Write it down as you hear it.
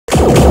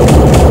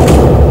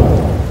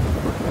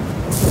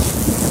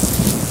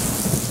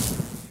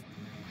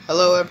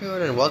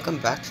everyone, and welcome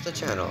back to the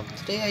channel.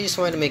 Today I just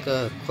wanted to make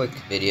a quick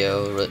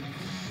video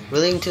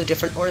relating to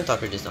different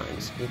Ornithopter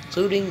designs,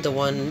 including the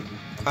one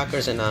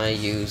Quackerz and I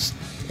used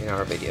in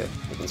our video.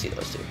 You can see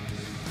those two.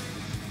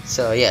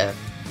 So yeah,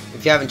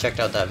 if you haven't checked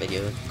out that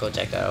video, go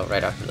check that out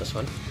right after this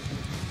one.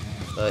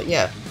 But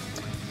yeah,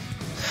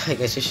 I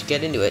guess we should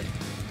get into it.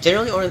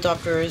 Generally,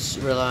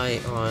 Ornithopters rely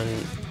on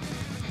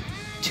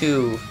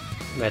two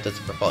methods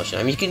of propulsion.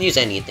 I mean, you can use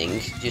anything,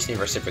 you just need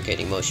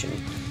reciprocating motion.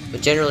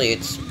 But generally,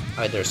 it's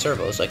either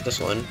servos, like this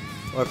one,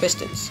 or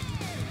pistons,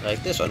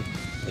 like this one,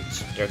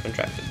 which they're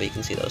contracted, but you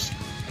can see those.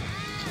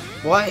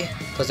 Why?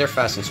 Because they're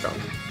fast and strong.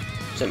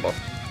 Simple.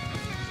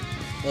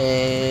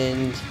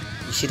 And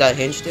you see that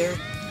hinge there?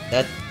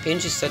 That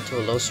hinge is set to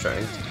a low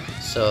strength,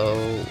 so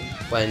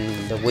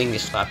when the wing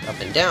is flapped up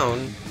and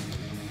down,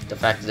 the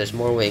fact that there's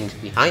more wings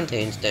behind the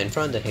hinge than in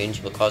front of the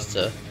hinge will cause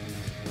the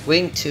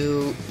wing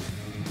to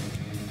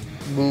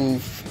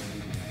move,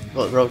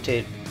 well,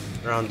 rotate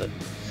around the...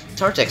 It's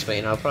hard to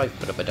explain. I'll probably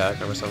put up a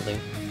diagram or something.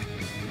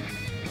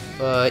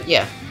 But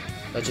yeah,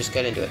 let's just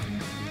get into it.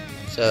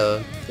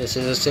 So this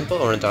is a simple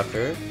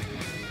Ornithopter.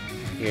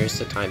 Here's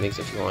the timings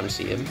if you want to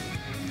see them.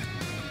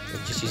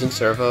 It's just using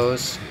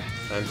servos,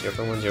 times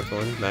 0.1,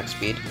 0.1, max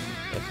speed,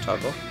 like a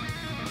toggle.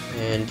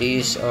 And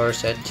these are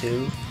set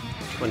to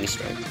 20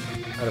 strength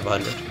out of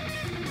 100.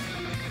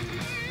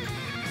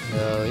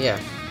 So yeah,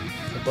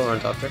 simple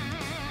Ornithopter.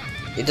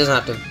 It doesn't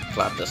have to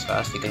flap this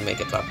fast, you can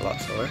make it flap a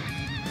lot slower.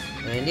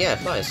 And yeah, it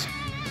flies.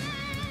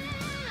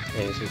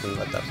 Anyways, we can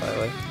let that fly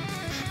away.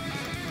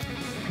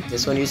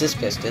 This one uses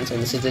pistons,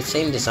 and this is the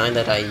same design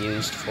that I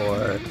used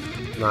for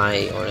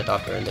my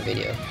Ornithopter in the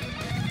video.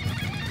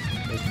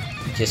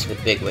 It's just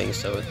with big wings,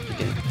 so you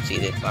can see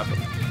they flap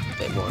a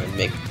bit more and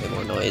make a bit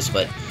more noise,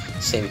 but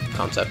same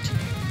concept.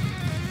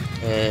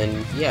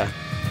 And yeah,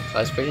 it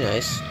flies pretty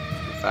nice.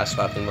 Fast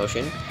flapping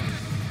motion.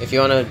 If you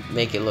want to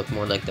make it look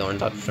more like the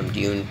Ornithopter from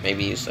Dune,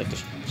 maybe use like the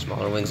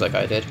smaller wings like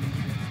I did.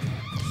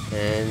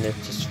 And it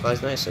just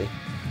flies nicely.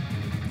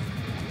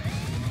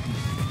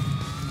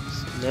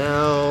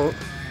 Now,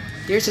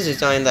 here's the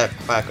design that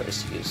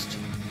Quackerz used.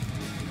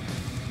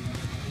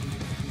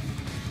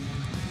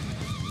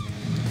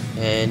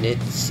 And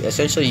it's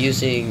essentially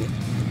using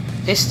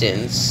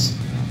pistons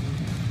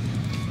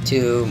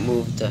to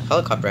move the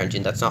helicopter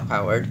engine that's not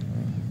powered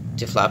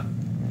to flap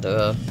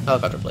the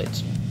helicopter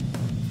blades.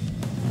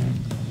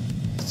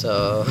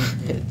 So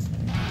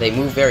they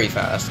move very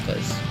fast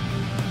because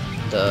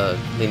the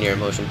linear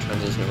motion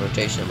turns into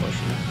rotational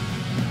motion.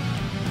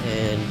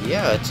 And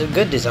yeah, it's a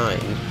good design.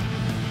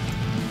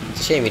 It's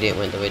a shame we didn't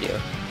win the video.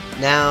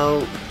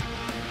 Now,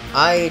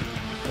 I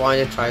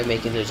wanted to try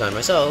making the design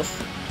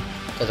myself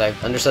because I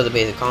understood the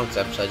basic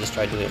concept, so I just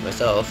tried doing it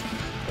myself,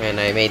 and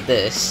I made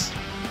this.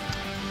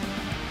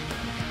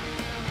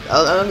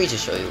 Let me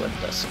just show you what it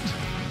does.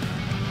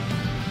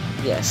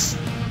 Yes.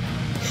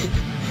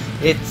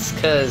 It's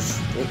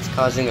because it's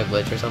causing a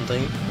glitch or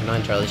something. I'm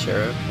not entirely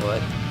sure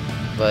what.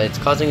 But it's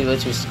causing a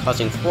glitch, which is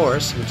causing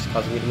force, which is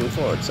causing me to move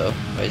forward, so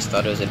I just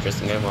thought it was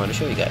interesting and I wanted to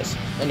show you guys.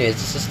 Anyways,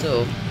 this is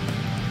still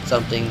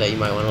something that you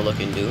might want to look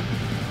into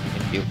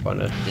if you want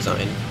to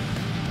design.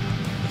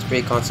 It's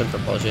pretty constant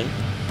propulsion.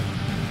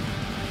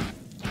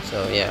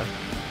 So yeah.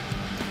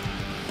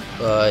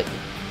 But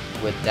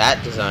with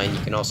that design,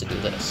 you can also do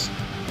this.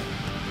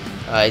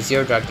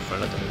 Zero drag the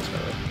front of the wings, by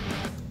the way.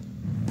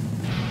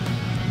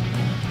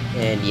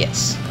 And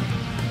yes,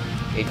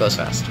 it goes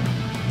faster.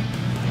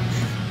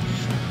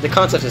 The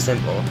concept is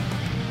simple.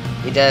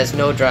 It has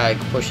no drag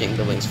pushing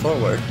the wings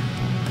forward,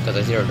 because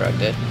I zero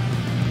dragged it,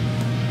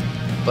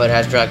 but it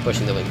has drag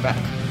pushing the wing back.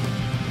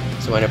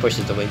 So when it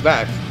pushes the wing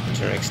back, it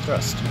generates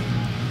thrust.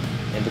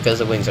 And because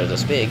the wings are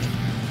this big,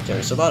 it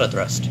generates a lot of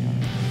thrust.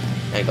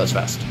 And it goes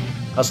fast.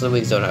 Also, the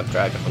wings don't have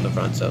drag from the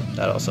front, so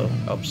that also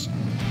helps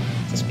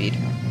the speed.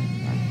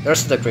 The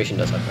rest of the creation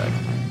does have drag.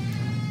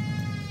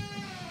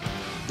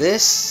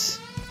 This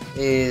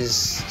is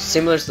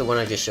similar to the one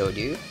I just showed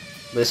you.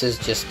 This is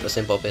just a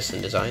simple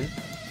piston design.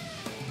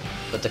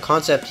 But the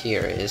concept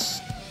here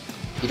is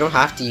you don't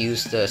have to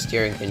use the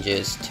steering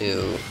hinges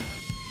to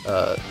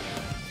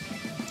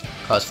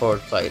cause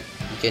forward flight.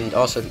 You can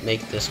also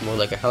make this more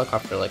like a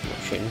helicopter-like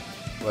motion,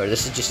 where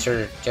this is just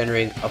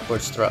generating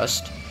upwards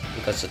thrust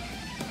because of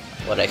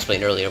what I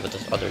explained earlier with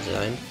this other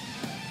design.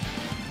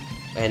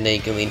 And then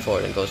you can lean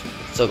forward and it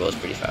still goes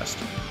pretty fast.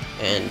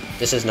 And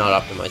this is not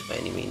optimized by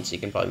any means. You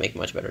can probably make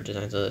much better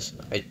designs of this.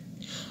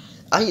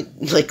 I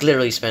like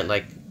literally spent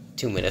like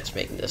 2 minutes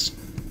making this.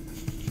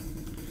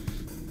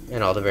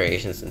 And all the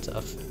variations and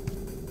stuff.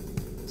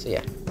 So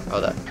yeah,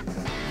 all that.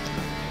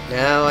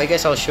 Now I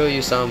guess I'll show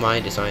you some of my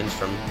designs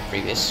from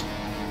previous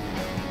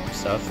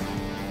stuff.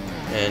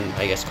 And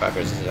I guess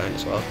Quackerz' design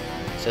as well.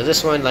 So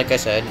this one, like I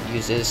said,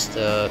 uses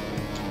the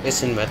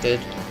piston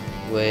method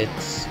with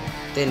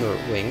thin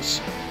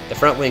wings. The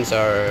front wings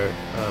are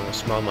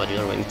small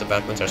modular wings, the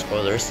back wings are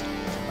spoilers.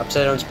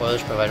 Upside down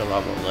spoilers provide a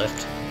lot more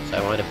lift, so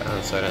I wanted to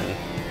balance it and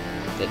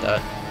did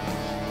that.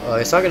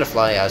 It's not going to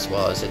fly as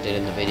well as it did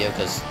in the video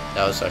because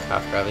that was like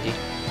half gravity.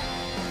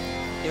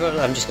 You know what,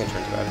 I'm just going to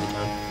turn the gravity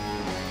down.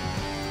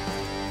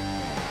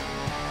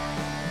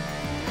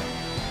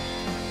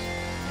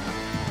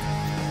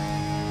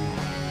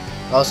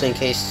 Also, in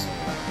case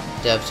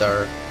devs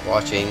are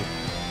watching,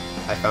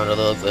 I found a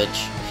little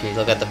glitch. If you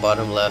look at the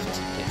bottom left,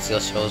 it still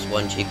shows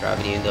 1G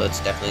gravity, even though it's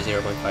definitely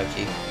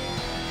 0.5G.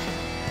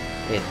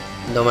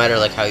 No matter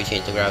like how you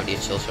change the gravity, it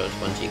still shows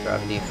 1G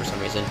gravity for some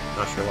reason.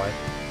 Not sure why.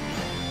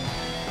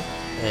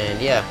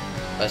 And yeah,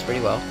 that's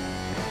pretty well.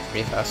 It's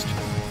pretty fast.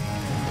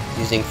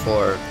 Using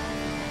 4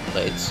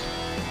 blades.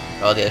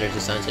 All the other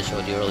designs I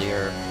showed you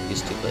earlier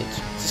use 2 blades.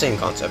 It's the same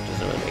concept,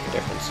 doesn't really make a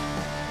difference.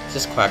 This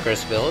is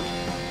Quackerz build.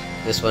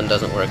 This one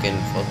doesn't work in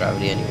full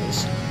gravity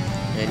anyways.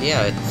 And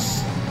yeah,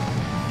 it's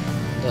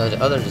the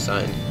other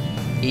design.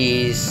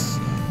 He's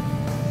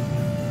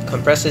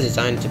compressed the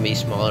design to be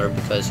smaller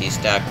because he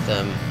stacked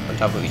them on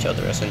top of each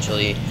other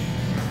essentially.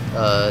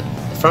 The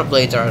front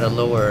blades are at a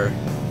lower,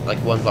 like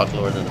 1 block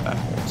lower than the back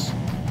blades.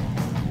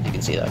 You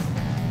can see that.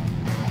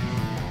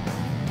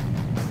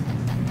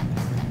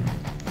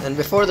 And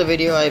before the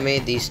video, I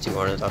made these 2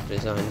 Ornithopter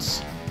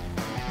designs.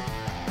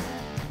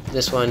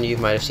 This one, you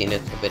might have seen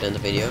it a bit in the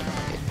video.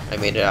 I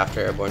made it after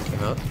Airborne came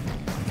out.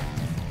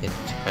 It's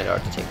kind of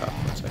hard to take off.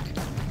 1 second.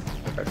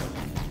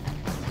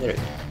 There we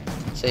go.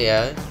 So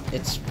yeah,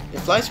 it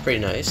flies pretty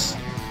nice.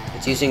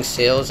 It's using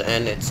sails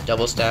and it's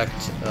double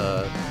stacked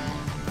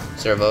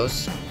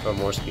servos for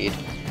more speed.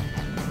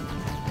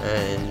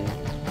 And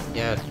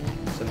yeah,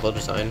 simple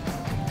design.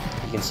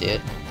 You can see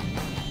it.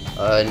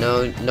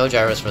 No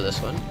gyros for this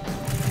one.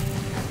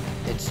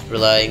 It's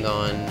relying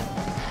on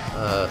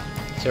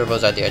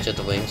servos at the edge of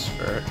the wings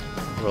for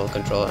roll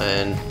control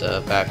and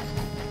the back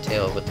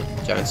tail with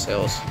the giant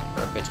sails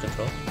for pitch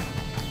control.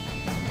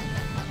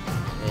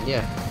 And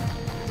yeah,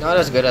 not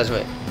as good as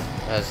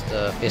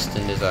the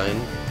piston design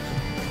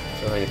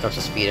so when it comes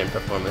to speed and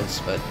performance,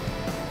 but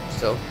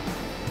still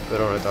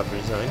good Ornithopter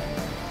design.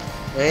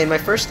 And my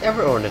first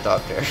ever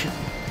Ornithopter.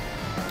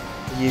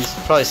 You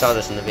probably saw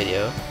this in the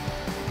video,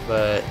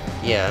 but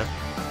yeah,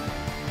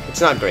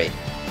 it's not great.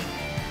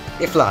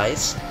 It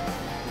flies,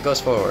 it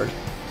goes forward,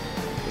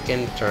 it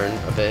can turn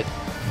a bit.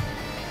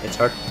 It's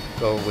hard to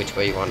go which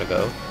way you want to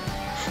go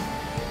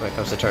when it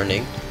comes to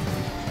turning,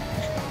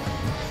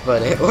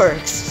 but it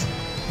works.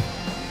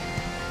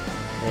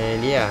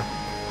 And yeah,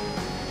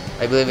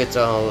 I believe it's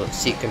all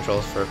seat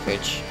controls for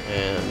pitch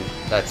and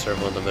that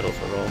servo in the middle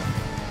for roll.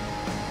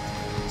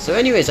 So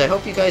anyways, I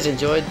hope you guys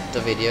enjoyed the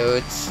video.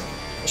 It's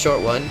a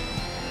short one,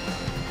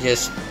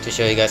 just to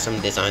show you guys some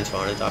designs for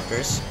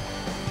Ornithopters.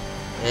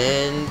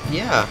 And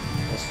yeah,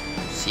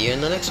 we'll see you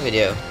in the next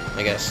video,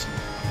 I guess.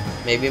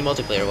 Maybe a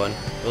multiplayer one.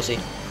 We'll see.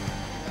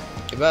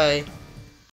 Goodbye.